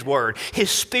trust in his word, his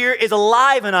spirit is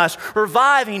alive in us,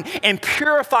 reviving and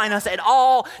purifying us at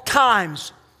all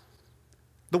times.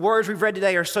 The words we've read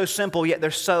today are so simple, yet they're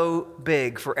so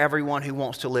big for everyone who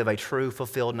wants to live a true,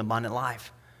 fulfilled, and abundant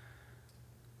life.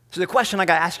 So the question I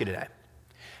got to ask you today,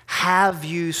 have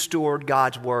you stored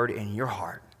God's word in your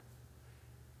heart?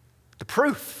 The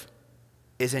proof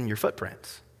is in your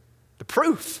footprints. The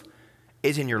proof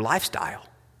is in your lifestyle.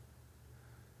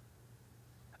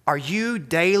 Are you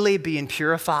daily being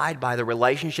purified by the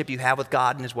relationship you have with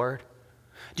God and his word?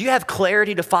 Do you have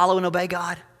clarity to follow and obey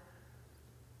God?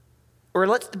 Or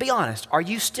let's be honest, are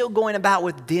you still going about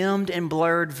with dimmed and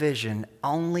blurred vision,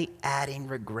 only adding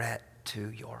regret to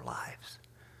your lives?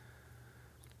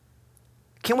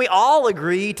 Can we all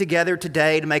agree together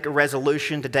today to make a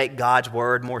resolution to take God's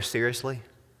word more seriously?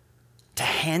 To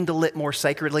handle it more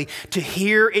sacredly? To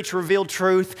hear its revealed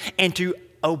truth and to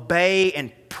obey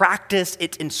and practice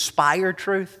its inspired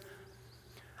truth?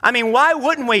 I mean, why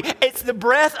wouldn't we? It's the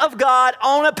breath of God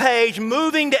on a page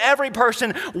moving to every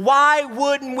person. Why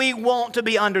wouldn't we want to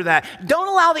be under that? Don't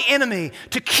allow the enemy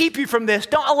to keep you from this.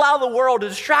 Don't allow the world to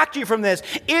distract you from this.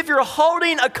 If you're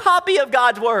holding a copy of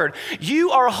God's word,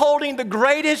 you are holding the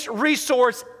greatest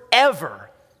resource ever.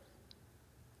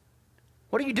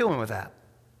 What are you doing with that?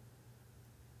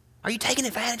 Are you taking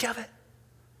advantage of it?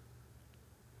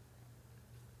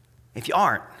 If you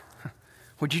aren't,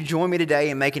 would you join me today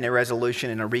in making a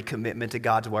resolution and a recommitment to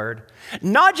God's word?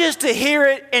 Not just to hear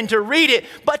it and to read it,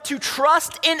 but to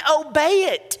trust and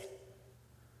obey it.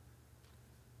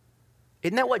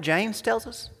 Isn't that what James tells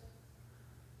us?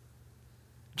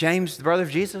 James, the brother of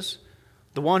Jesus,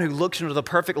 the one who looks into the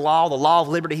perfect law, the law of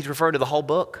liberty, he's referred to the whole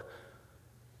book,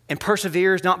 and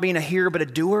perseveres, not being a hearer but a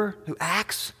doer who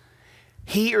acts.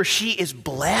 He or she is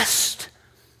blessed.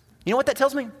 You know what that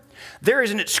tells me? There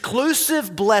is an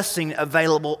exclusive blessing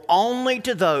available only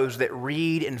to those that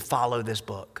read and follow this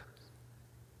book.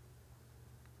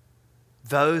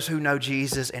 Those who know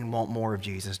Jesus and want more of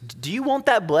Jesus. Do you want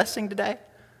that blessing today?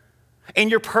 In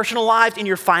your personal lives, in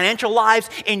your financial lives,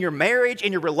 in your marriage,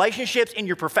 in your relationships, in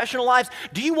your professional lives,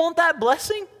 do you want that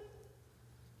blessing?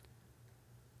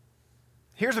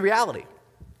 Here's the reality.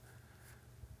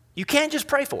 You can't just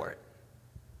pray for it.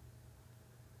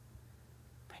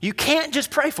 You can't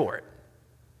just pray for it.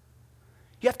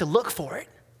 You have to look for it.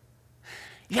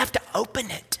 You have to open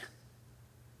it.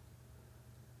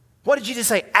 What did Jesus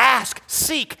say? Ask,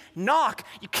 seek, knock.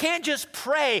 You can't just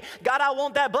pray, God, I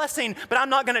want that blessing, but I'm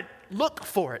not going to look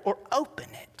for it or open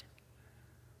it.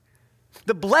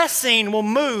 The blessing will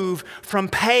move from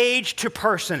page to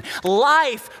person.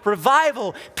 Life,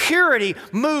 revival, purity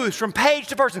moves from page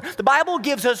to person. The Bible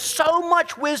gives us so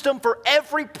much wisdom for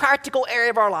every practical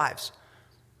area of our lives.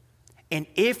 And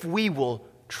if we will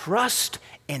trust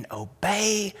and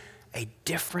obey, a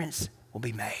difference will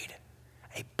be made.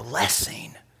 A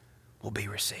blessing will be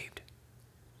received.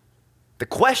 The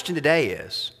question today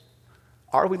is,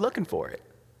 are we looking for it?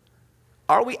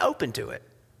 Are we open to it?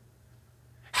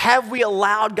 Have we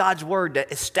allowed God's word to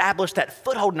establish that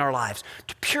foothold in our lives,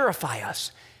 to purify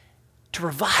us, to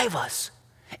revive us,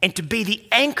 and to be the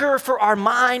anchor for our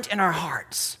minds and our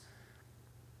hearts?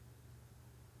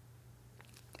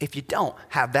 If you don't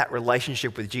have that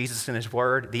relationship with Jesus and his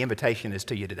word, the invitation is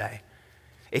to you today.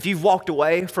 If you've walked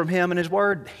away from him and his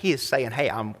word, he is saying, hey,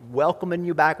 I'm welcoming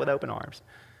you back with open arms.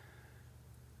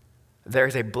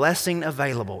 There's a blessing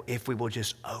available if we will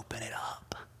just open it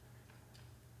up.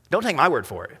 Don't take my word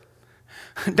for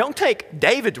it. Don't take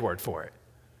David's word for it.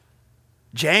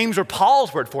 James or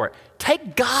Paul's word for it.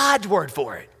 Take God's word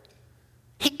for it.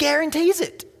 He guarantees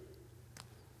it.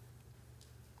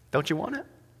 Don't you want it?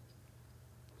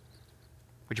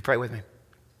 Would you pray with me?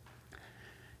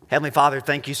 Heavenly Father,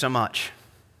 thank you so much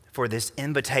for this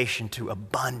invitation to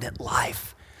abundant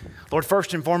life. Lord,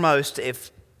 first and foremost,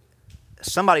 if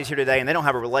somebody's here today and they don't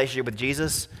have a relationship with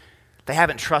Jesus, they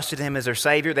haven't trusted him as their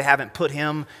Savior, they haven't put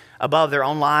him above their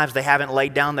own lives, they haven't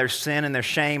laid down their sin and their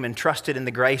shame and trusted in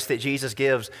the grace that Jesus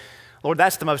gives, Lord,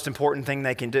 that's the most important thing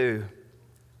they can do.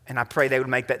 And I pray they would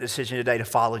make that decision today to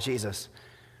follow Jesus.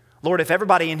 Lord, if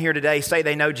everybody in here today say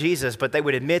they know Jesus, but they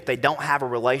would admit they don't have a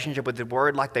relationship with the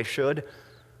word like they should,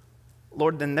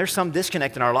 Lord, then there's some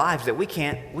disconnect in our lives that we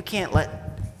can't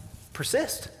let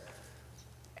persist.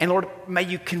 And Lord, may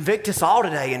you convict us all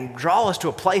today and draw us to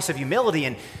a place of humility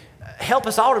and help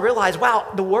us all to realize,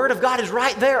 wow, the word of God is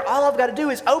right there. All I've got to do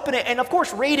is open it and of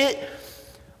course read it,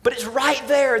 but it's right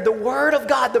there. The word of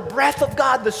God, the breath of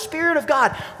God, the Spirit of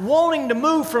God wanting to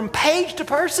move from page to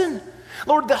person.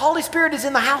 Lord, the Holy Spirit is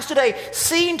in the house today,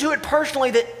 seeing to it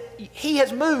personally that he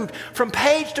has moved from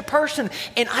page to person.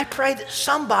 And I pray that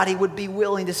somebody would be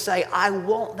willing to say, I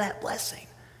want that blessing.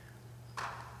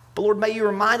 But Lord, may you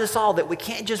remind us all that we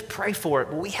can't just pray for it,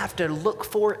 but we have to look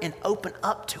for it and open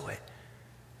up to it.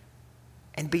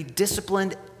 And be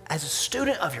disciplined as a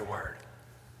student of your word,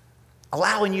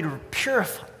 allowing you to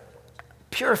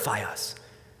purify us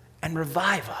and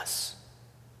revive us.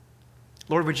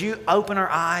 Lord, would you open our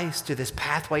eyes to this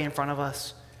pathway in front of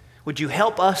us? Would you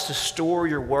help us to store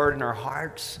your word in our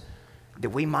hearts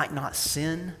that we might not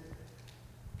sin?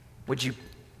 Would you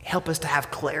help us to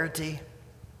have clarity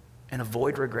and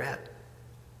avoid regret?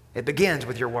 It begins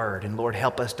with your word, and Lord,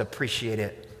 help us to appreciate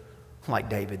it like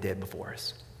David did before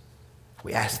us.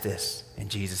 We ask this in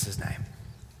Jesus' name.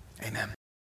 Amen.